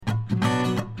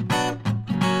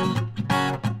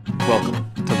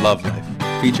Love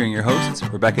Life, featuring your hosts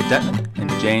Rebecca Detman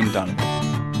and Jane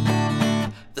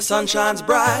Donovan. The sun shines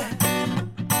bright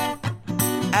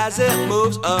as it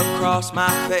moves across my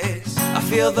face. I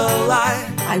feel the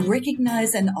light. I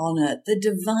recognize and honor the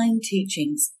divine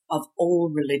teachings of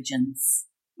all religions.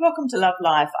 Welcome to Love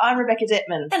Life. I'm Rebecca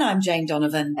Detman. And I'm Jane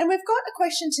Donovan. And we've got a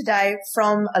question today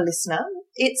from a listener.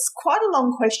 It's quite a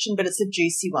long question, but it's a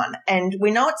juicy one. And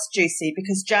we know it's juicy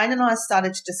because Jane and I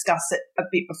started to discuss it a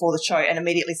bit before the show and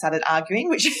immediately started arguing,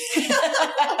 which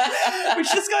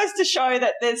just goes to show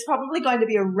that there's probably going to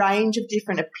be a range of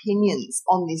different opinions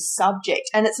on this subject.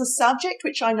 And it's a subject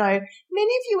which I know many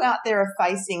of you out there are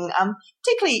facing,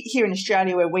 particularly here in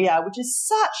Australia where we are, which is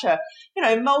such a,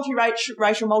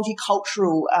 multiracial,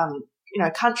 multicultural,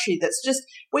 country that's just,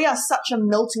 we are such a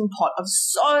melting pot of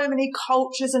so many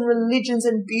cultures and religions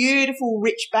and beautiful,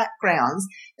 rich backgrounds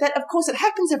that, of course, it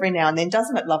happens every now and then,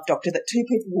 doesn't it, Love Doctor, that two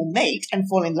people will meet and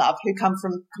fall in love who come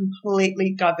from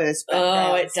completely diverse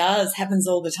backgrounds. Oh, it does. Happens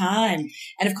all the time.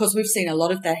 And, of course, we've seen a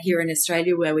lot of that here in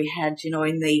Australia where we had,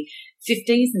 in the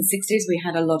 50s and 60s, we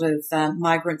had a lot of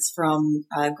migrants from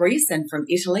Greece and from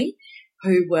Italy,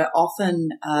 who were often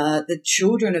the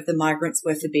children of the migrants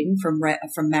were forbidden from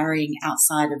marrying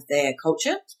outside of their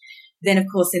culture. Then, of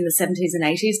course, in the 70s and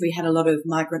 80s, we had a lot of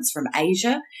migrants from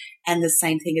Asia, and the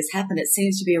same thing has happened. It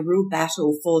seems to be a real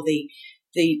battle for the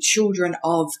children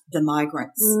of the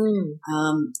migrants.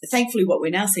 Thankfully, what we're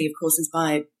now seeing, of course, is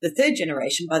by the third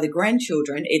generation, by the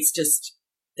grandchildren, it's just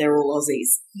they're all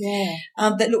Aussies. Yeah.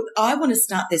 But look, I want to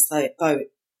start this, though,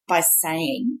 by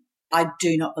saying I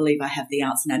do not believe I have the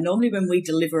answer. Now, normally when we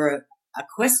deliver a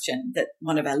question that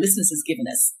one of our listeners has given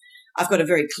us, I've got a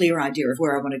very clear idea of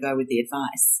where I want to go with the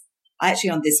advice. I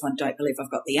actually on this one don't believe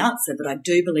I've got the answer, but I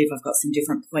do believe I've got some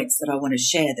different points that I want to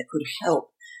share that could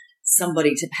help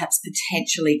somebody to perhaps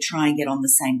potentially try and get on the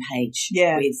same page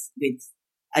with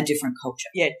a different culture.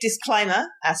 Yeah, disclaimer,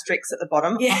 asterisks at the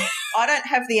bottom. Yeah. I don't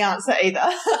have the answer either,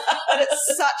 but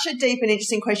it's such a deep and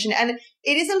interesting question. And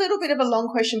it is a little bit of a long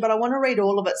question, but I want to read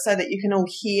all of it so that you can all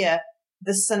hear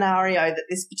the scenario that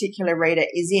this particular reader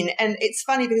is in. And it's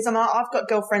funny because I've got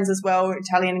girlfriends as well,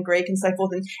 Italian and Greek and so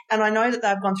forth, and I know that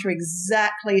they've gone through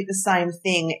exactly the same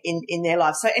thing in their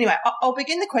life. So anyway, I'll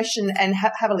begin the question and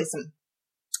have a listen.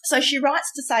 So she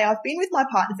writes to say, I've been with my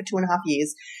partner for 2.5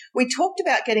 years. We talked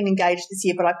about getting engaged this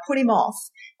year, but I put him off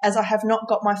as I have not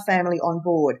got my family on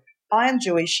board. I am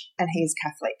Jewish and he is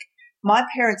Catholic. My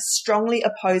parents strongly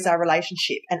oppose our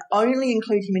relationship and only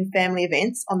include him in family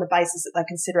events on the basis that they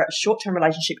consider it a short-term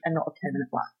relationship and not a permanent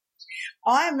one.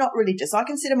 I am not religious. I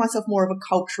consider myself more of a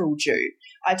cultural Jew.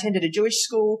 I attended a Jewish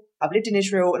school, I've lived in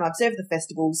Israel and I observed the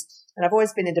festivals, and I've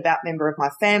always been a devout member of my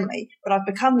family, but I've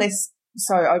become less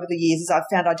so over the years as I've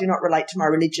found I do not relate to my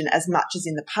religion as much as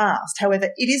in the past. However,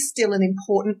 it is still an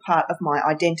important part of my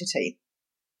identity.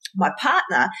 My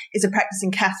partner is a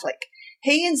practicing Catholic.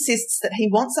 He insists that he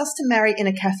wants us to marry in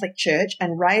a Catholic church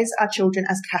and raise our children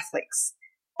as Catholics.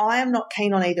 I am not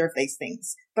keen on either of these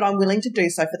things, but I'm willing to do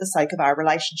so for the sake of our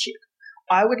relationship.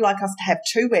 I would like us to have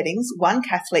 2 weddings, one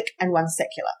Catholic and one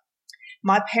secular.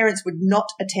 My parents would not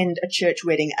attend a church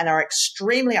wedding and are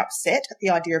extremely upset at the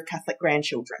idea of Catholic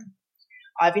grandchildren.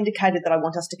 I've indicated that I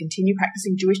want us to continue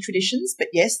practicing Jewish traditions, but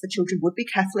yes, the children would be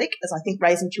Catholic, as I think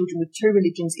raising children with 2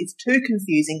 religions is too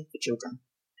confusing for children.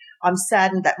 I'm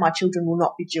saddened that my children will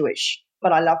not be Jewish,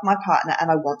 but I love my partner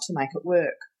and I want to make it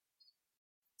work.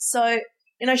 So,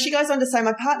 she goes on to say,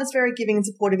 my partner's very giving and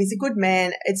supportive. He's a good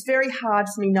man. It's very hard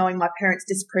for me knowing my parents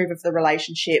disapprove of the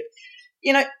relationship.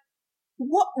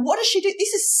 What does she do?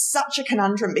 This is such a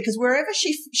conundrum because wherever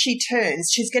she turns,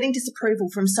 she's getting disapproval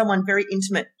from someone very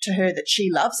intimate to her that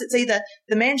she loves. It's either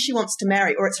the man she wants to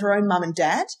marry or it's her own mum and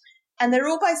dad. And they're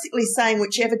all basically saying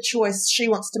whichever choice she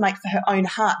wants to make for her own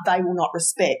heart, they will not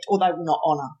respect or they will not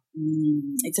honour.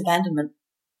 It's abandonment.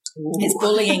 Ooh. It's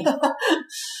bullying.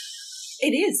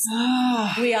 It is.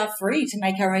 We are free to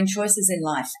make our own choices in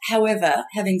life. However,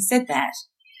 having said that,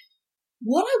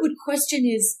 what I would question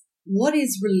is, what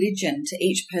is religion to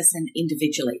each person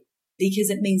individually?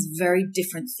 Because it means very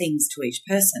different things to each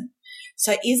person.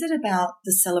 So is it about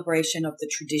the celebration of the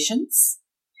traditions?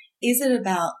 Is it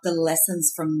about the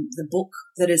lessons from the book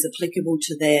that is applicable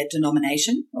to their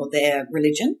denomination or their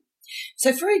religion?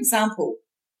 So, for example,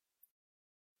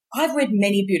 I've read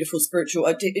many beautiful spiritual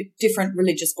or different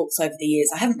religious books over the years.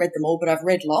 I haven't read them all, but I've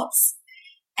read lots.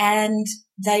 And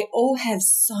they all have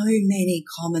so many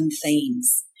common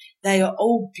themes. They are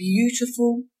all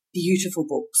beautiful, beautiful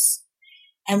books.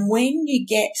 And when you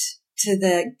get to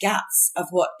the guts of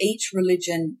what each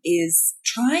religion is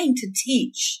trying to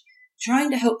teach, trying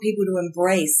to help people to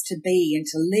embrace, to be and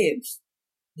to live,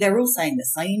 they're all saying the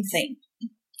same thing.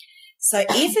 So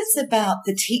if it's about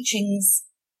the teachings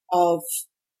of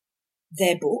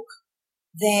their book,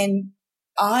 then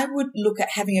I would look at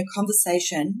having a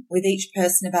conversation with each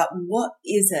person about what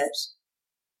is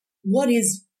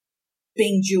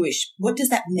being Jewish? What does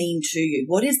that mean to you?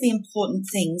 What is the important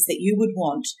things that you would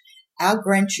want your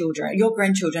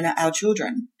grandchildren, or our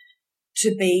children,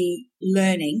 to be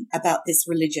learning about this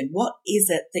religion? What is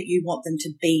it that you want them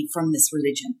to be from this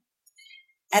religion?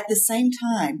 At the same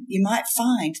time, you might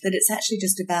find that it's actually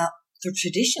just about the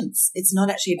traditions. It's not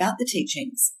actually about the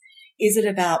teachings. Is it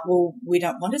about, well, we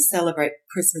don't want to celebrate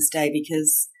Christmas Day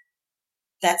because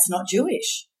that's not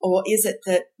Jewish? Or is it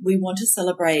that we want to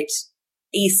celebrate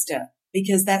Easter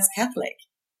because that's Catholic?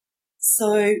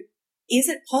 So is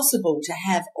it possible to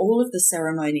have all of the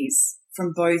ceremonies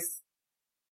from both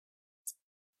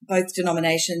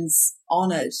denominations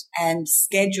honoured and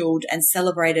scheduled and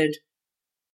celebrated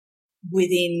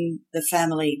within the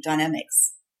family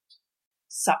dynamics?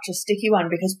 Such a sticky one,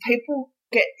 because people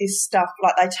get this stuff,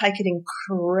 like they take it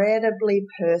incredibly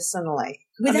personally.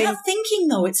 Without thinking,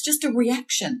 though, it's just a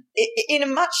reaction. In a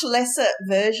much lesser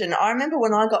version, I remember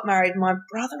when I got married, my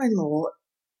brother-in-law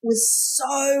was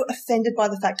so offended by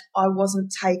the fact I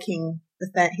wasn't taking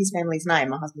his family's name,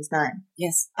 my husband's name.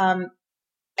 Yes.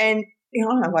 And I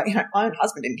don't know why, my own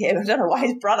husband didn't care. I don't know why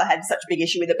his brother had such a big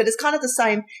issue with it, but it's kind of the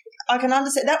same. I can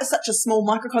understand that was such a small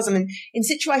microcosm. And in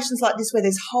situations like this where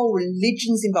there's whole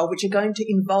religions involved, which are going to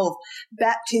involve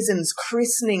baptisms,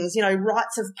 christenings,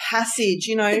 rites of passage,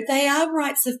 But they are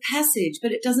rites of passage,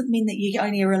 but it doesn't mean that you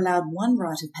only are allowed one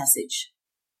rite of passage.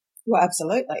 Well,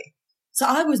 absolutely. So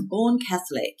I was born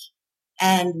Catholic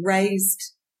and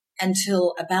raised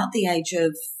until about the age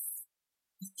of,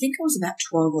 I think I was about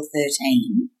 12 or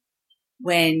 13,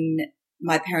 when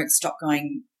my parents stopped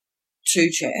going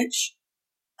to church.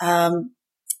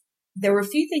 There were a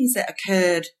few things that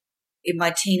occurred in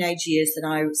my teenage years that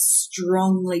I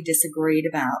strongly disagreed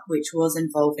about, which was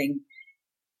involving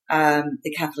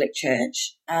the Catholic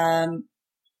Church. And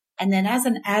then as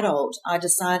an adult, I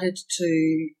decided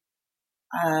to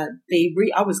I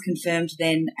was confirmed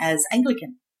then as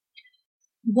Anglican.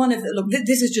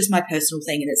 This is just my personal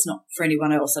thing, and it's not for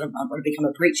anyone else. I don't want to become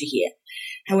a preacher here.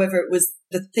 However, it was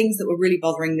the things that were really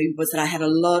bothering me was that I had a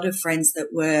lot of friends that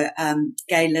were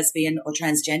gay, lesbian, or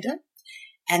transgender,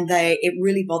 and it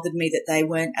really bothered me that they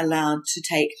weren't allowed to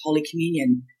take Holy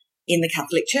Communion in the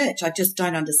Catholic Church. I just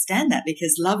don't understand that,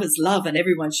 because love is love, and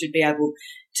everyone should be able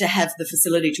to have the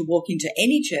facility to walk into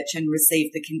any church and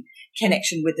receive the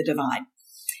connection with the divine.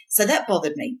 So that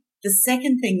bothered me. The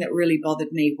second thing that really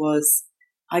bothered me was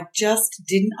I just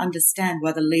didn't understand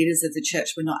why the leaders of the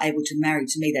church were not able to marry.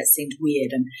 To me, that seemed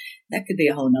weird, and that could be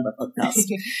a whole nother podcast.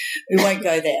 We won't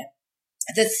go there.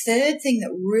 The third thing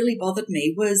that really bothered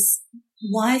me was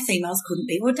why females couldn't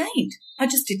be ordained. I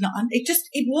just did not.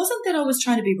 It wasn't that I was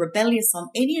trying to be rebellious on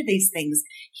any of these things.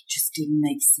 It just didn't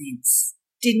make sense.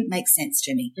 Didn't make sense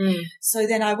to me. Mm. So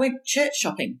then I went church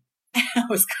shopping. I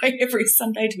was going every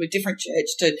Sunday to a different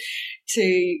church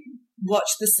to watch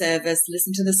the service,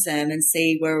 listen to the sermon,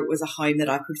 see where it was a home that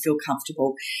I could feel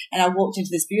comfortable. And I walked into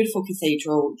this beautiful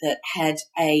cathedral that had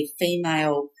a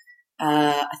female,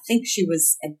 I think she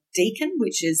was a deacon,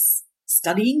 which is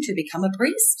studying to become a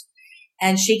priest.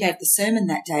 And she gave the sermon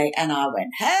that day, and I went,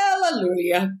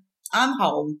 hallelujah, I'm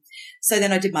home. So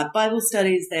then I did my Bible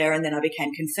studies there, and then I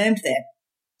became confirmed there.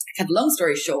 Cut a long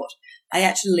story short, I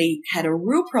actually had a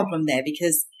real problem there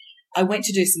because I went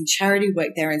to do some charity work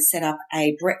there and set up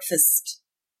a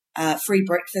free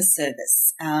breakfast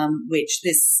service, which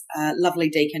this lovely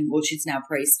deacon, well, she's now a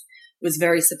priest, was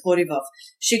very supportive of.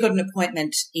 She got an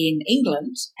appointment in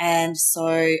England, and so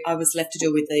I was left to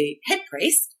deal with the head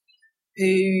priest,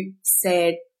 who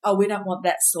said, oh, we don't want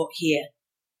that sort here.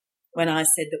 When I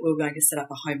said that we were going to set up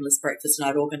a homeless breakfast and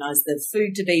I'd organised the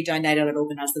food to be donated, I'd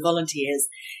organised the volunteers,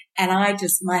 and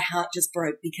my heart just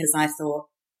broke because I thought,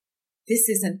 this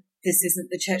isn't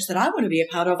the church that I want to be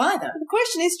a part of either. The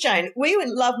question is, Jane, were you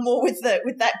in love more with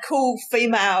that cool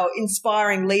female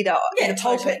inspiring leader in the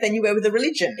pulpit than you were with the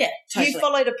religion? Yeah, totally. You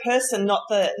followed a person,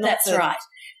 That's right.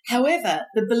 However,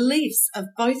 the beliefs of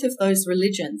both of those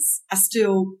religions are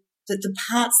still the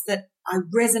parts that I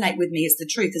resonate with me as the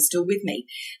truth are still with me,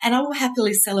 and I will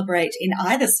happily celebrate in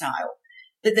either style.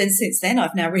 But then since then,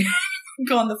 I've now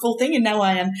gone the full thing, and now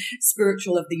I am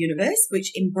spiritual of the universe,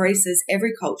 which embraces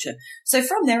every culture. So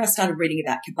from there, I started reading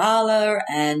about Kabbalah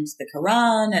and the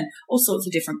Quran and all sorts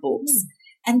of different books,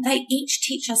 and they each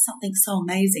teach us something so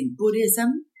amazing.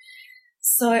 Buddhism.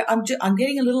 So I'm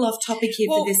getting a little off topic here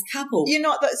for this couple.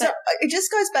 So it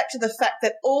just goes back to the fact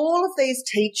that all of these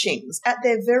teachings at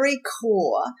their very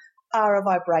core are a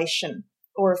vibration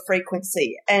or a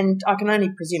frequency. And I can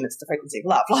only presume it's the frequency of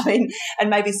love, I mean, and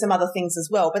maybe some other things as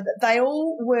well. But they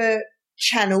all were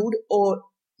channeled or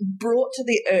brought to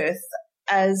the earth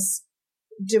as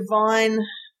divine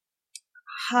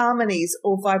harmonies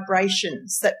or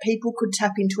vibrations that people could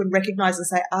tap into and recognize and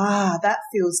say, that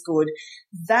feels good.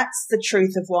 That's the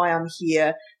truth of why I'm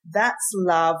here. That's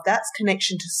love. That's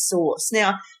connection to source.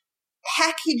 Now,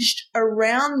 packaged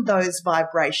around those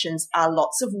vibrations are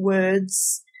lots of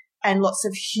words and lots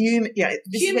of human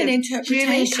interpretation.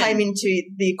 Human came into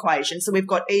the equation. So we've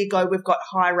got ego, we've got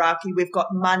hierarchy, we've got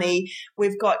money,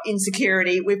 we've got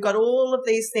insecurity, we've got all of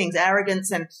these things,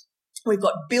 arrogance, and we've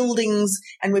got buildings,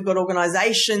 and we've got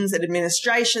organizations and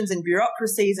administrations and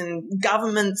bureaucracies and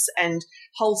governments and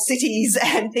whole cities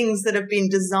and things that have been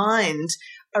designed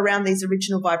around these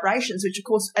original vibrations, which, of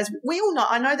course, as we all know,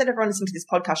 I know that everyone listening to this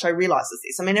podcast show realizes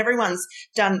this. I mean,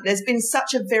 there's been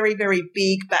such a very, very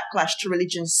big backlash to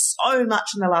religion so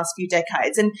much in the last few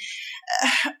decades. And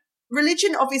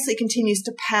religion obviously continues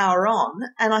to power on,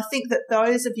 and I think that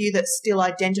those of you that still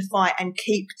identify and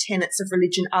keep tenets of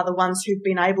religion are the ones who've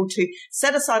been able to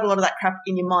set aside a lot of that crap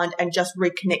in your mind and just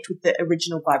reconnect with the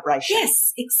original vibration.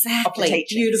 Yes, exactly.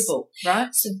 Beautiful. Right?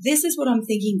 So this is what I'm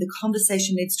thinking the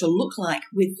conversation needs to look like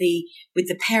with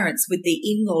the parents, with the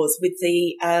in-laws, with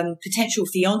the potential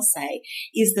fiancé,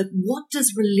 is that what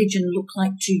does religion look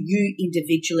like to you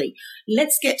individually?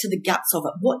 Let's get to the guts of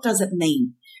it. What does it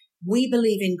mean? We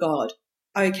believe in God.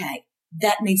 Okay,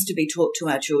 that needs to be taught to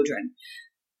our children.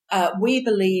 We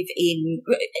believe in,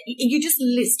 you just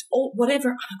list all,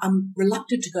 whatever. I'm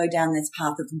reluctant to go down this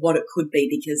path of what it could be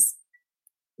because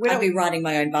I'd be writing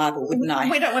my own Bible, wouldn't I?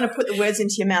 We don't want to put the words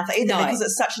into your mouth either because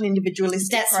it's such an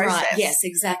individualistic process. That's right. Yes,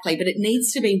 exactly. But it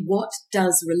needs to be, what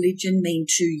does religion mean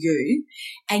to you?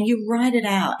 And you write it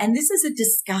out. And this is a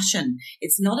discussion.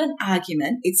 It's not an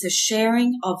argument. It's a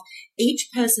sharing of each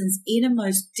person's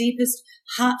innermost, deepest,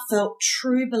 heartfelt,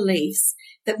 true beliefs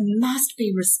that must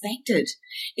be respected.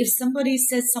 If somebody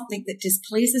says something that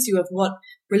displeases you of what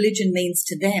religion means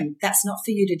to them, that's not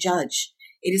for you to judge.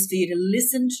 It is for you to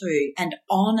listen to and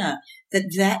honour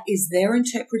that is their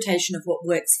interpretation of what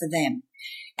works for them.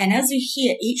 And as you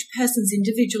hear each person's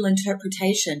individual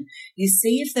interpretation, you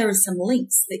see if there are some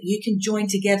links that you can join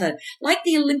together, like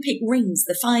the Olympic rings,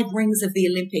 the 5 rings of the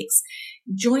Olympics.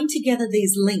 Join together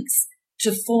these links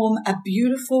to form a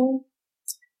beautiful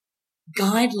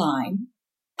guideline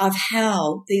of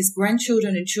how these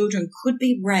grandchildren and children could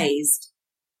be raised,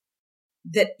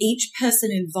 that each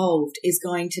person involved is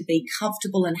going to be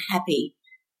comfortable and happy,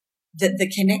 that the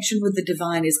connection with the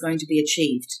divine is going to be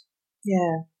achieved.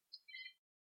 Yeah.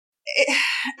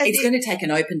 It's going to take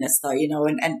an openness though,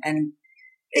 and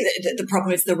the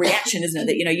problem is the reaction, isn't it?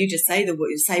 That, you just say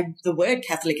the word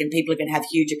Catholic and people are going to have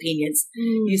huge opinions.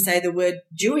 You say the word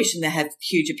Jewish and they have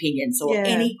huge opinions, or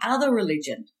any other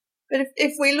religion. But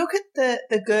if we look at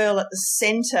the girl at the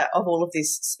centre of all of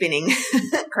this spinning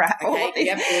crap, let's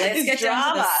get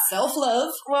down to the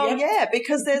self-love. Well,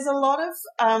 because there's a lot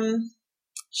of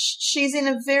she's in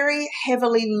a very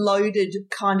heavily loaded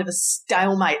kind of a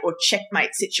stalemate or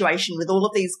checkmate situation with all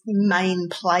of these main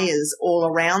players all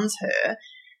around her.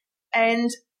 And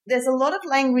there's a lot of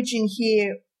language in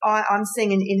here I'm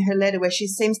seeing in her letter where she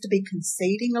seems to be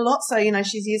conceding a lot. So,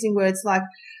 she's using words like,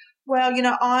 well,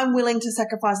 I'm willing to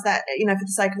sacrifice that, for the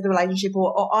sake of the relationship,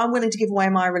 or I'm willing to give away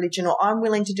my religion, or I'm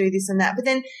willing to do this and that. But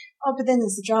then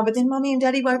there's the drama. But then Mummy and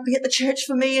Daddy won't be at the church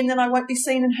for me, and then I won't be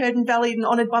seen and heard and valued and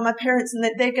honoured by my parents, and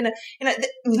that they're going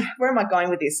to, where am I going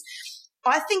with this?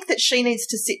 I think that she needs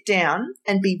to sit down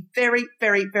and be very,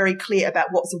 very, very clear about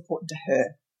what's important to her.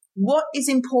 What is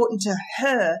important to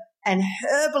her and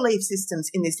her belief systems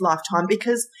in this lifetime,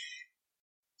 because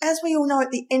as we all know,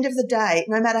 at the end of the day,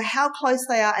 no matter how close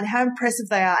they are and how impressive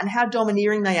they are and how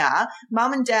domineering they are,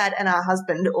 Mum and Dad and our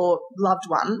husband or loved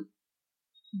one,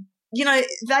 they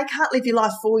can't live your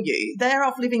life for you. They're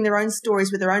off living their own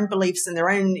stories with their own beliefs and their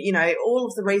own, all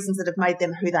of the reasons that have made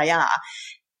them who they are.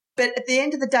 But at the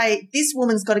end of the day, this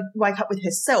woman's got to wake up with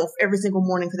herself every single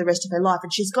morning for the rest of her life,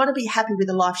 and she's got to be happy with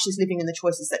the life she's living and the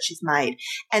choices that she's made.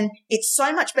 And it's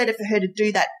so much better for her to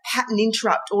do that pattern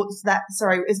interrupt,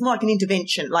 it's more like an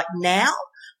intervention, like now,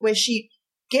 where she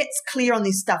gets clear on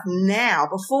this stuff now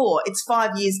before it's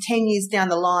 5 years, 10 years down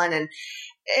the line, and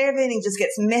everything just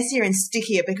gets messier and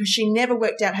stickier because she never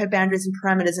worked out her boundaries and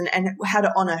parameters and how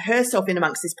to honour herself in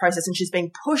amongst this process. And she's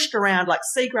being pushed around like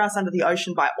seagrass under the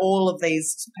ocean by all of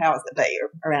these powers that be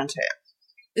around her.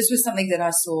 This was something that I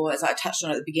saw, as I touched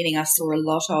on at the beginning, I saw a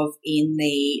lot of in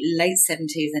the late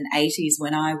 70s and 80s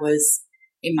when I was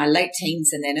in my late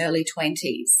teens and then early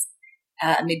 20s.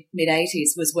 mid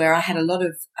 80s, was where I had a lot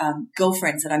of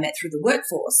girlfriends that I met through the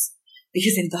workforce.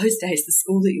 Because in those days, the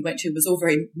school that you went to was all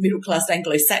very middle-class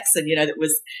Anglo-Saxon, that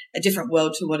was a different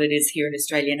world to what it is here in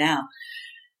Australia now.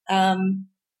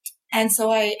 And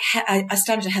so I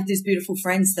started to have these beautiful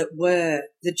friends that were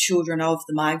the children of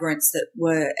the migrants that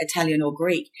were Italian or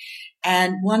Greek.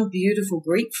 And one beautiful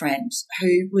Greek friend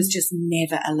who was just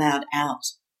never allowed out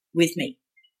with me.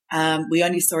 We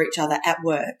only saw each other at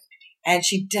work. And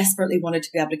she desperately wanted to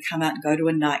be able to come out and go to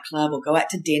a nightclub or go out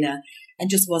to dinner, and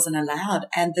just wasn't allowed.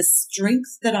 And the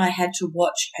strength that I had to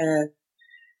watch her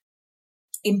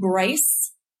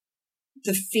embrace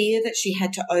the fear that she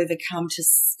had to overcome to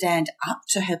stand up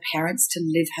to her parents to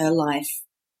live her life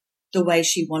the way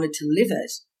she wanted to live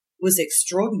it was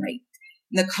extraordinary.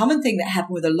 And the common thing that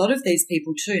happened with a lot of these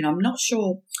people too, and I'm not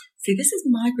sure, see, this is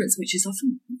migrants, which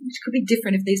could be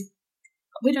different if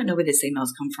we don't know where these emails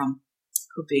come from.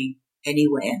 Could be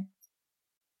anywhere.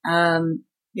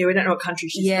 Yeah, we don't know what country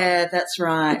she's from. Yeah, that's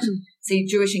right. See,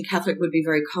 Jewish and Catholic would be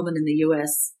very common in the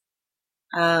US.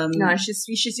 No, she's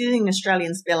using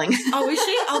Australian spelling. Oh, is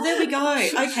she? Oh, there we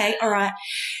go. Okay, all right.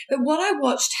 But what I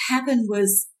watched happen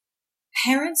was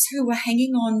parents who were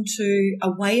hanging on to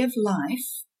a way of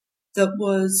life that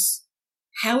was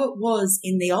how it was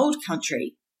in the old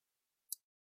country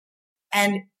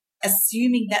and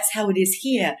assuming that's how it is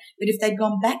here. But if they'd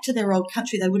gone back to their old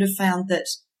country, they would have found that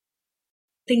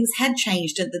things had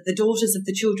changed and that the daughters of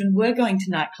the children were going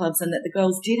to nightclubs and that the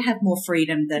girls did have more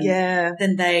freedom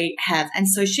than they have. And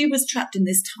so she was trapped in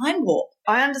this time warp.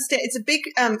 I understand. It's a big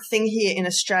thing here in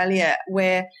Australia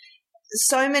where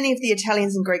so many of the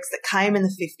Italians and Greeks that came in the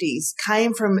 50s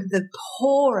came from the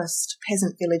poorest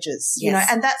peasant villages,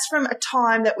 and that's from a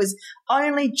time that was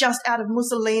only just out of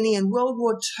Mussolini and World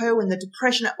War II and the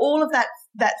Depression, all of that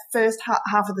first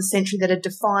half of the century that had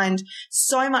defined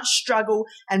so much struggle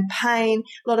and pain,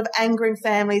 a lot of anger in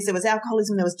families. There was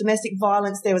alcoholism, there was domestic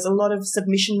violence, there was a lot of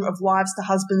submission of wives to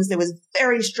husbands. There was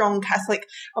very strong Catholic,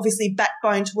 obviously,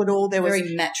 backbone to it all. There was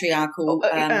very matriarchal,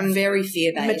 very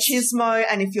fear-based. Machismo,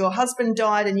 and if your husband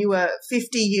died and you were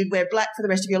 50, you'd wear black for the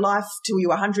rest of your life till you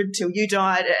were 100, till you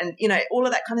died, and, all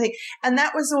of that kind of thing. And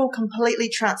that was all completely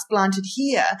transplanted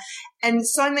here. And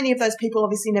so many of those people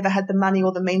obviously never had the money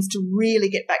or the means to really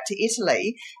get back to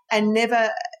Italy, and never,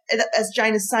 as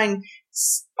Jane is saying,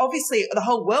 obviously the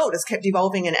whole world has kept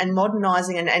evolving and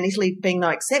modernising, and Italy being no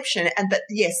exception. But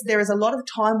yes, there is a lot of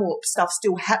time warp stuff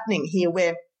still happening here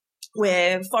where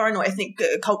foreign or ethnic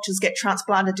cultures get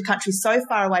transplanted to countries so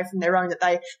far away from their own that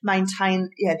they maintain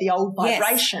the old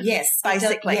vibration,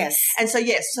 basically.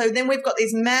 So then we've got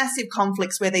these massive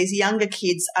conflicts where these younger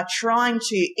kids are trying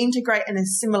to integrate and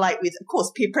assimilate with, of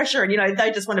course, peer pressure, and, they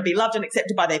just want to be loved and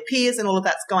accepted by their peers, and all of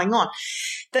that's going on.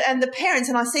 And the parents,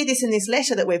 and I see this in this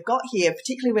letter that we've got here,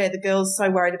 particularly where the girl's so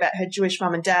worried about her Jewish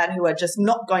mum and dad who are just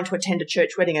not going to attend a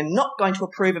church wedding and not going to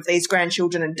approve of these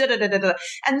grandchildren and da-da-da-da-da.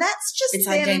 And that's just it's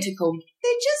identical.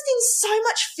 They're just in so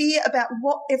much fear about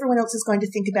what everyone else is going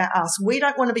to think about us. We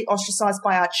don't want to be ostracised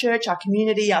by our church, our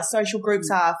community, our social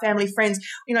groups, our family, friends.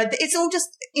 It's all just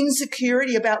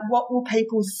insecurity about what will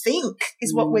people think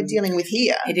is what we're dealing with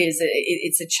here. It is.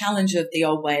 It's a challenge of the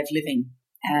old way of living,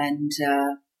 and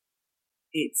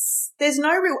there's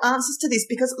no real answers to this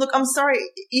because, look, I'm sorry,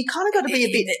 you kind of got to be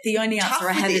a bit the only answer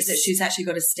I have is that she's actually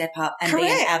got to step up and be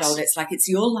an adult. It's like it's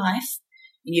your life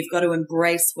and you've got to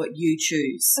embrace what you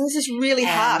choose. And this is really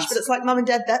harsh, but it's like, Mum and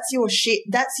Dad, that's your shit.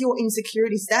 That's your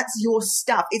insecurities. That's your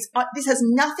stuff. This has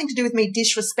nothing to do with me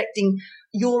disrespecting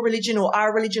your religion or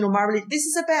our religion or my religion. This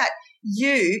is about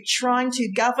you trying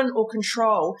to govern or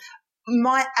control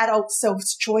my adult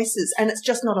self's choices, and it's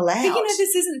just not allowed. But,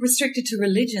 this isn't restricted to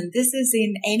religion. This is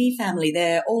in any family.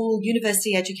 They're all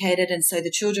university educated, and so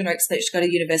the children are expected to go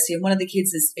to university, and one of the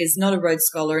kids is not a Rhodes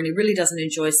Scholar, and he really doesn't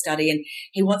enjoy study, and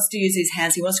he wants to use his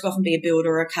hands. He wants to go off and be a builder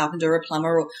or a carpenter or a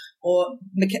plumber or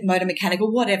motor mechanic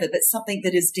or whatever, but something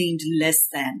that is deemed less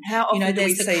than. How often do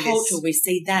we see the culture, this? we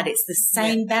see that. It's the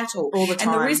same battle. All the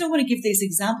time. And the reason I want to give these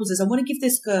examples is I want to give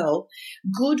this girl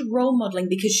good role modelling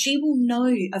because she will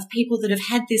know of people that have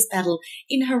had this battle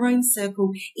in her own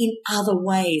circle in other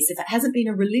ways. If it hasn't been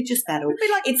a religious battle,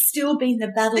 it's still been the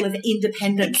battle of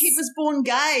independence. The kid was born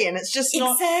gay and it's just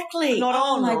not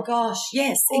Oh my gosh,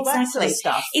 yes, all exactly. That sort of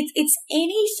stuff. It's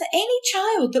any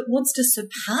child that wants to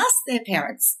surpass their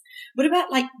parents. What about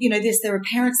there are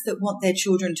parents that want their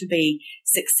children to be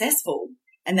successful,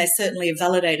 and they certainly are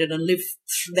validated and live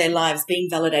their lives being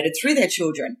validated through their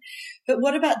children. But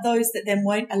what about those that then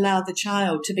won't allow the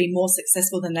child to be more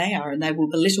successful than they are, and they will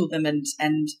belittle them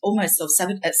and almost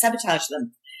sabotage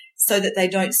them so that they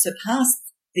don't surpass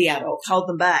the adult? Hold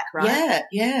them back, right?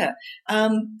 Yeah.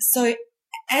 So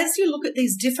as you look at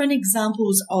these different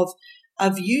examples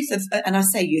of youth, and I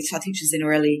say youth, I think she's in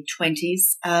her early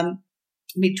 20s,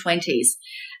 mid-20s,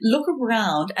 look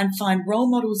around and find role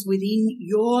models within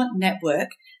your network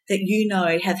that you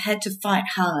know have had to fight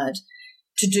hard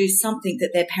to do something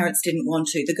that their parents didn't want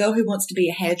to. The girl who wants to be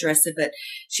a hairdresser, but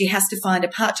she has to find a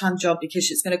part-time job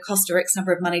because it's going to cost her X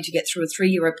number of money to get through a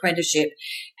 3-year apprenticeship,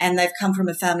 and they've come from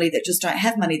a family that just don't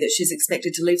have money, that she's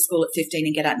expected to leave school at 15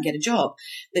 and get out and get a job,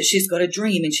 that she's got a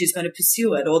dream and she's going to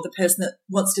pursue it, or the person that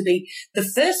wants to be the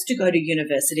first to go to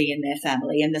university in their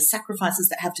family and the sacrifices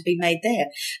that have to be made there.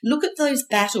 Look at those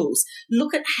battles.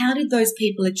 Look at how did those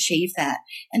people achieve that,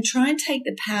 and try and take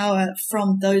the power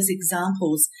from those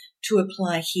examples to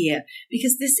apply here,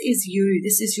 because this is you,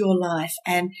 this is your life.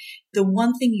 And the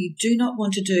one thing you do not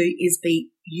want to do is be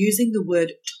using the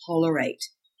word tolerate,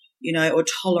 or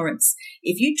tolerance.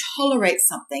 If you tolerate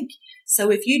something, so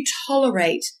if you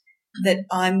tolerate that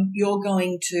you're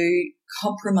going to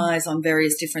compromise on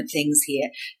various different things here,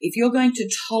 if you're going to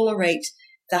tolerate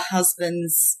the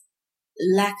husband's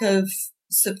lack of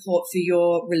support for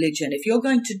your religion, if you're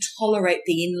going to tolerate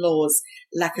the in-laws'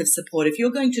 lack of support, if you're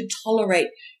going to tolerate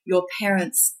your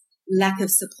parents' lack of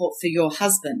support for your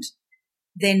husband,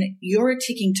 then you're a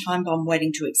ticking time bomb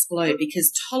waiting to explode,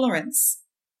 because tolerance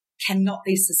cannot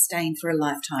be sustained for a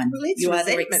lifetime.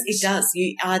 It does.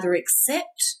 You either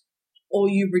accept or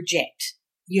you reject.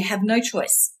 You have no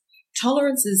choice.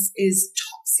 Tolerance is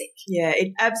toxic. Yeah,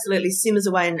 it absolutely simmers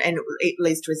away and it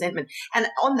leads to resentment. And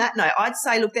on that note, I'd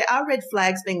say, look, there are red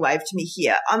flags being waved to me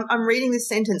here. I'm reading this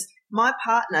sentence. My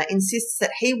partner insists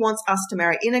that he wants us to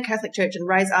marry in a Catholic church and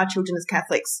raise our children as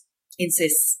Catholics.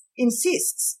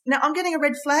 Insists. Now, I'm getting a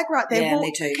red flag right there. Yeah,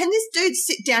 me too. Can this dude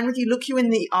sit down with you, look you in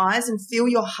the eyes and feel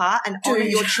your heart and honour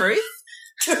your truth?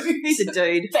 He's a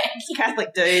dude.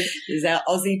 Catholic dude. He's our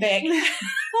Aussie Beck.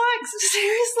 Like,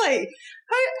 seriously.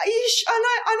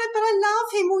 I know, but I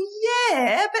love him. Well,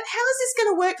 yeah, but how is this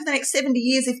going to work for the next 70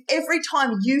 years if every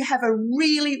time you have a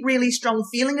really, really strong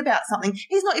feeling about something,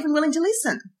 he's not even willing to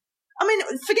listen? I mean,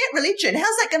 forget religion.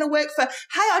 How's that going to work for,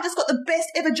 hey, I just got the best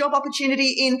ever job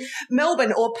opportunity in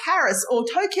Melbourne or Paris or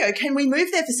Tokyo. Can we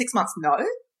move there for 6 months? No.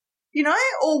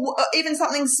 Or even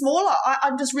something smaller.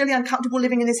 I'm just really uncomfortable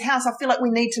living in this house. I feel like we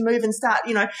need to move and start,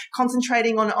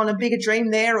 concentrating on a bigger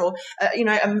dream there, or,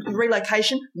 a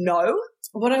relocation. No.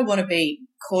 What I want to be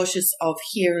cautious of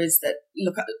here is that,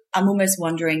 look, I'm almost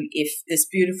wondering if this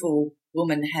beautiful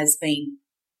woman has been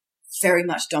very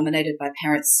much dominated by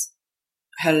parents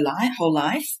her whole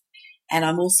life. And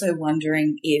I'm also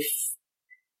wondering if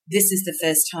this is the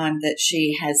first time that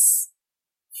she has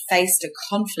faced a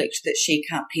conflict that she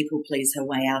can't people please her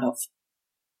way out of.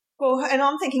 Well, and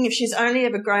I'm thinking if she's only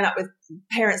ever grown up with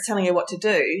parents telling her what to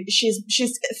do, she's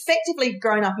effectively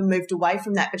grown up and moved away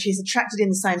from that, but she's attracted in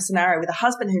the same scenario with a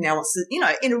husband who now wants to,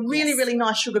 in a really, really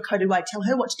nice sugar-coated way, tell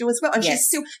her what to do as well. And she's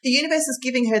still, the universe is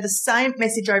giving her the same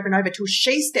message over and over till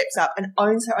she steps up and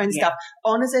owns her own stuff,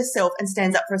 honours herself and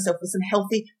stands up for herself with some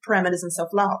healthy parameters and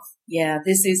self-love. Yeah,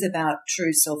 this is about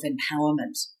true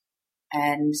self-empowerment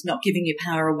and not giving your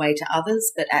power away to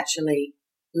others, but actually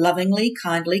lovingly,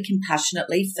 kindly,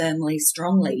 compassionately, firmly,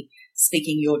 strongly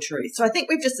speaking your truth. So I think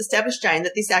we've just established, Jane,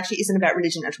 that this actually isn't about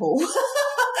religion at all.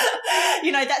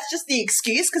 That's just the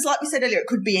excuse, because like we said earlier, it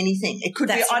could be anything. It could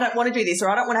be, I don't want to do this, or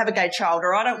I don't want to have a gay child,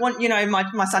 or I don't want,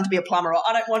 my son to be a plumber, or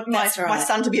I don't want my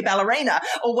son to be a ballerina,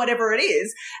 or whatever it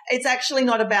is. It's actually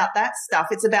not about that stuff.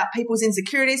 It's about people's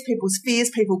insecurities, people's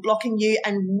fears, people blocking you,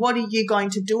 and what are you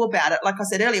going to do about it? Like I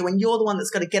said earlier, when you're the one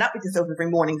that's got to get up with yourself every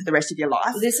morning for the rest of your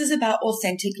life. This is about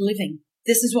authentic living.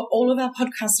 This is what all of our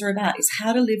podcasts are about, is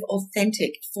how to live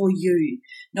authentic for you,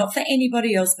 not for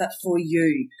anybody else, but for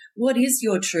you. What is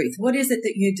your truth? What is it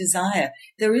that you desire?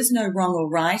 There is no wrong or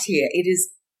right here. It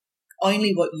is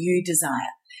only what you desire.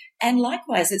 And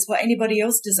likewise, it's what anybody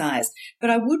else desires. But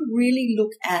I would really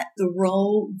look at the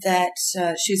role that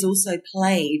she's also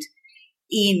played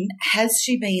in, has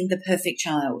she been the perfect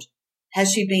child?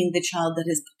 Has she been the child that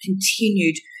has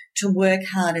continued to work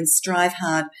hard and strive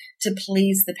hard to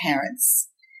please the parents,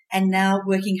 and now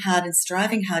working hard and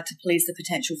striving hard to please the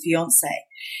potential fiancé?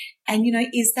 And,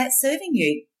 is that serving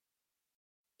you?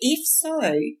 If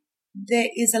so, there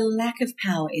is a lack of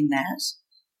power in that.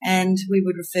 And we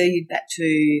would refer you back to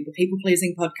the People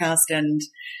Pleasing podcast, and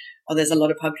there's a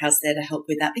lot of podcasts there to help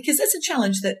with that, because it's a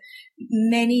challenge that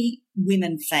many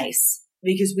women face,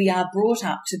 because we are brought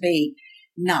up to be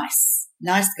nice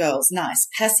girls, nice,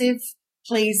 passive,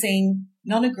 pleasing,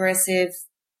 non-aggressive,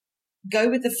 go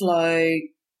with the flow.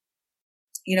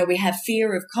 We have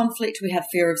fear of conflict. We have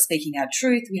fear of speaking our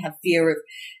truth. We have fear of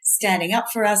standing up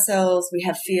for ourselves. We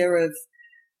have fear of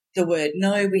the word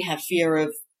no. We have fear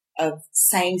of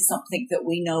saying something that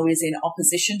we know is in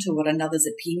opposition to what another's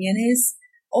opinion is.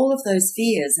 All of those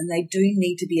fears, and they do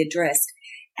need to be addressed.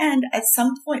 And at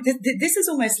some point, this is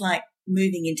almost like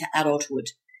moving into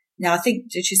adulthood. Now, I think,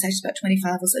 did she say she's about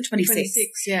 25 or so? 26.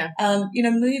 26, yeah.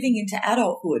 Moving into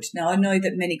adulthood. Now, I know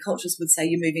that many cultures would say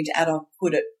you move into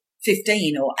adulthood at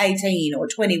 15 or 18 or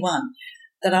 21.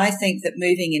 That I think that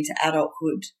moving into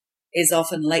adulthood is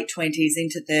often late 20s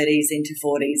into 30s into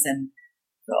 40s, and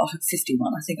at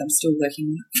 51, I think I'm still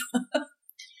working.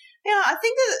 Yeah, I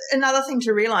think that another thing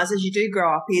to realise as you do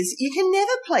grow up is you can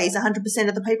never please 100%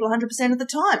 of the people 100% of the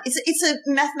time. It's a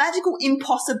mathematical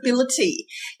impossibility.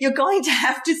 You're going to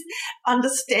have to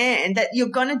understand that you're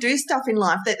going to do stuff in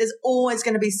life that there's always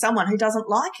going to be someone who doesn't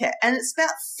like it. And it's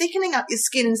about thickening up your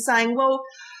skin and saying, well,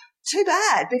 too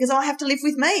bad, because I have to live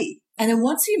with me. And then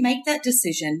once you make that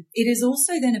decision, it is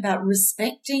also then about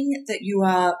respecting that you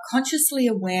are consciously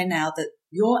aware now that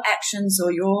your actions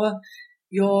or your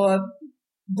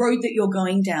road that you're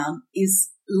going down is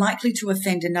likely to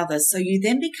offend another. So you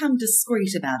then become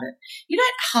discreet about it. You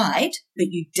don't hide, but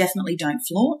you definitely don't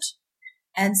flaunt.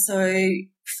 And so,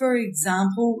 for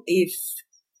example, if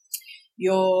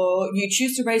you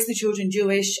choose to raise the children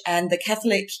Jewish and the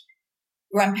Catholic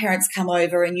grandparents come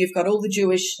over and you've got all the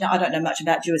Jewish, now I don't know much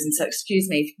about Judaism, so excuse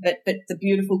me, but the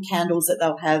beautiful candles that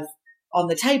they'll have on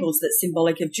the tables that's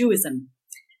symbolic of Judaism,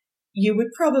 you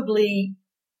would probably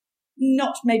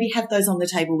not maybe have those on the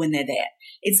table when they're there.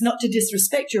 It's not to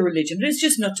disrespect your religion, but it's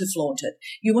just not to flaunt it.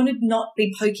 You want to not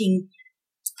be poking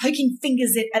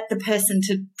fingers at the person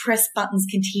to press buttons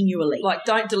continually. Like,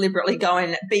 don't deliberately go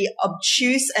and be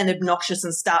obtuse and obnoxious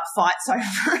and start fights over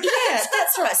it. Yeah,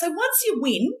 that's right. So once you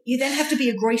win, you then have to be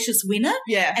a gracious winner.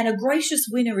 Yeah. And a gracious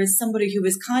winner is somebody who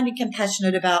is kind and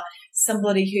compassionate about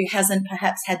somebody who hasn't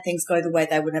perhaps had things go the way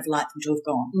they would have liked them to have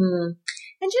gone. Mm.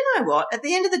 And you know what? At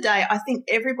the end of the day, I think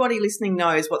everybody listening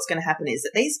knows what's going to happen is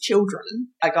that these children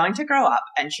are going to grow up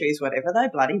and choose whatever they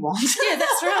bloody want. Yeah,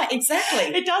 that's right. Exactly.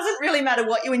 It doesn't really matter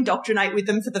what you indoctrinate with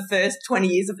them for the first 20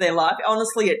 years of their life.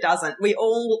 Honestly, it doesn't.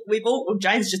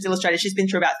 Jane's just illustrated, she's been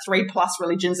through about 3+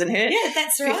 religions in her. Yeah,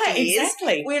 that's right. Years.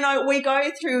 Exactly. We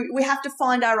have to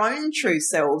find our own true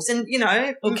selves. And,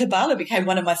 Well, Kabbalah became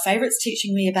one of my favorites,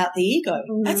 teaching me about the ego.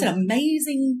 Mm. That's an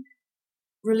amazing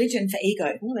religion for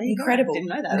ego. Oh, incredible. Didn't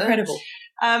know that. Incredible.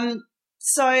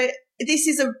 So this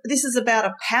is about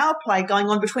a power play going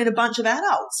on between a bunch of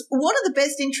adults. What are the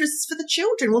best interests for the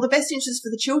children? Well, the best interests for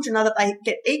the children are that they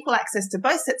get equal access to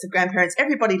both sets of grandparents.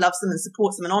 Everybody loves them and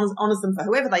supports them and honours them for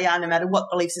whoever they are, no matter what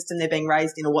belief system they're being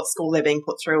raised in or what school they're being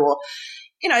put through, or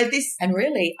this. And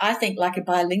really, I think like a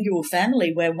bilingual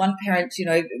family where one parent,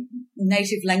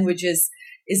 native languages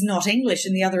is not English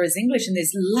and the other is English, and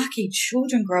there's lucky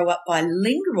children grow up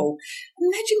bilingual.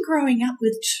 Imagine growing up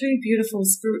with two beautiful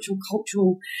spiritual,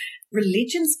 cultural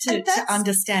religions to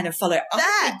understand and follow.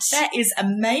 That is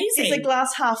amazing. It's a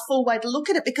glass half full way to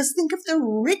look at it, because think of the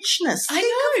richness. Think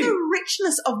of the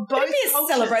richness of both cultures. It'd be a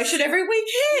celebration every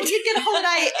weekend. You'd get a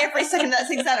holiday every second. That's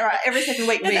exactly right. Every second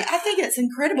week. I think it's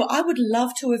incredible. I would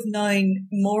love to have known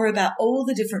more about all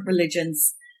the different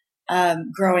religions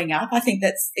growing up. I think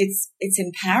it's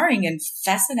empowering and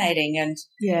fascinating, and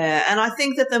I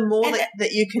think that the more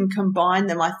that you can combine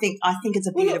them, I think it's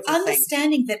a beautiful thing.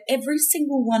 Understanding that every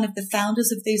single one of the founders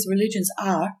of these religions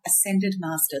are ascended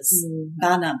masters,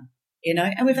 bar none,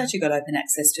 and we've actually got open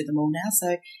access to them all now.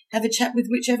 So have a chat with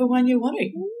whichever one you want to.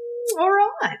 All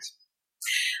right.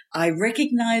 I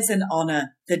recognise and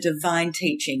honour the divine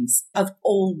teachings of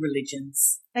all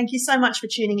religions. Thank you so much for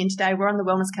tuning in today. We're on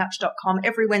thewellnesscouch.com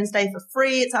every Wednesday for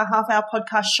free. It's our half-hour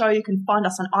podcast show. You can find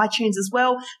us on iTunes as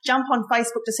well. Jump on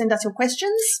Facebook to send us your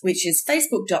questions. Which is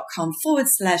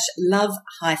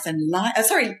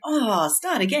facebook.com/love-life.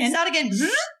 Start again.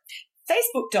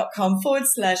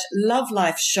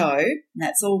 Facebook.com/LoveLifeShow.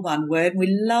 That's all one word. We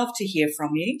love to hear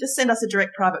from you. Just send us a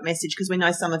direct private message, because we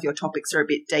know some of your topics are a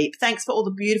bit deep. Thanks for all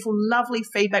the beautiful, lovely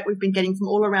feedback we've been getting from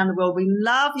all around the world. We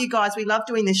love you guys. We love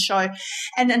doing this show.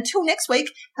 And until next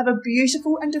week, have a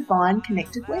beautiful and divine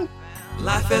connected week.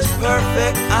 Life is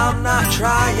perfect. I'm not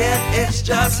trying. It's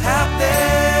just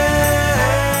happening.